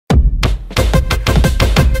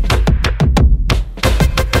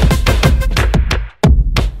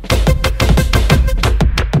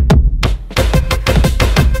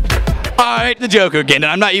Joker again,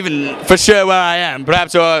 and I'm not even for sure where I am.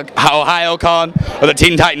 Perhaps Ohayocon or the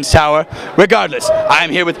Teen Titans Tower. Regardless, I am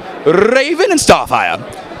here with Raven and Starfire.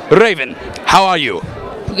 Raven, how are you?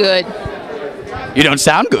 Good. You don't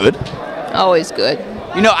sound good. Always good.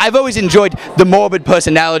 You know, I've always enjoyed the morbid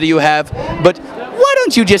personality you have, but why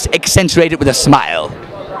don't you just accentuate it with a smile?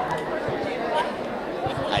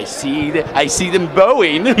 I see them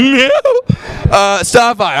bowing.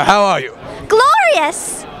 Starfire, how are you?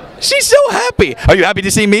 Glorious! She's so happy. Are you happy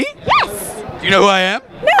to see me? Yes! Do you know who I am?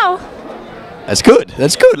 No. That's good.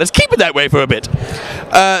 That's good. Let's keep it that way for a bit.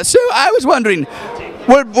 So I was wondering,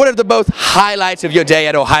 what are the both highlights of your day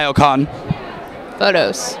at Ohayocon?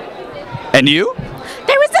 Photos. And you?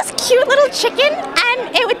 There was this cute little chicken,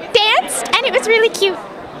 and it danced, and it was really cute.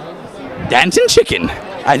 Dancing chicken.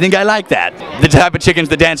 I think I like that. The type of chickens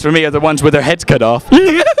that dance for me are the ones with their heads cut off.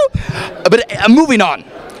 But moving on.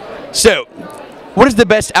 So, what is the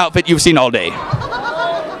best outfit you've seen all day?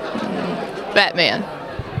 Batman.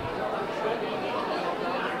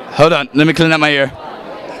 Hold on, let me clean out my ear.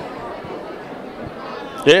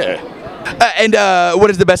 Yeah. And what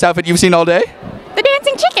is the best outfit you've seen all day? The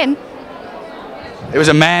dancing chicken. It was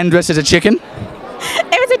a man dressed as a chicken? It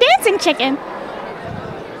was a dancing chicken.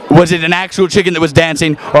 Was it an actual chicken that was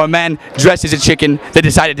dancing, or a man dressed as a chicken that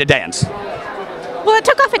decided to dance? Well, it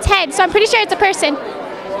took off its head, so I'm pretty sure it's a person.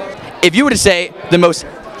 If you were to say the most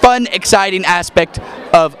fun, exciting aspect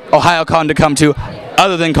of Ohayocon to come to,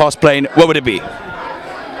 other than cosplaying, what would it be?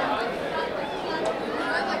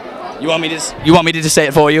 You want me to just say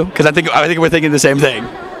it for you? Because I think we're thinking the same thing.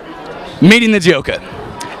 Meeting the Joker.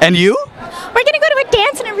 And you? We're gonna go to a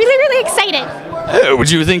dance, and I'm really, really excited. Would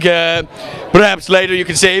you think perhaps later you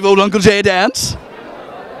could save old Uncle Jay a dance?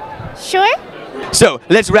 Sure? So,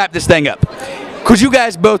 let's wrap this thing up. Could you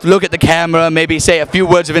guys both look at the camera, maybe say a few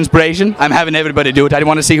words of inspiration? I'm having everybody do it. I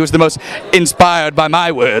want to see who's the most inspired by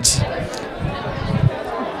my words.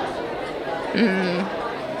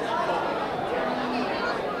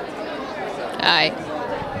 Hi.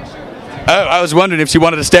 Oh, I was wondering if she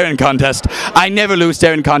wanted a staring contest. I never lose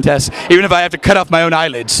staring contests, even if I have to cut off my own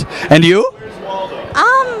eyelids. And you?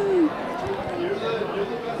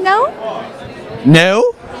 No?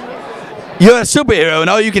 No? You're a superhero, and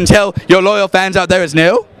all you can tell your loyal fans out there is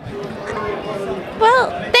no? Well,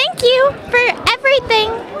 thank you for everything,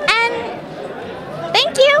 and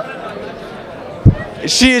thank you.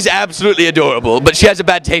 She is absolutely adorable, but she has a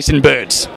bad taste in birds.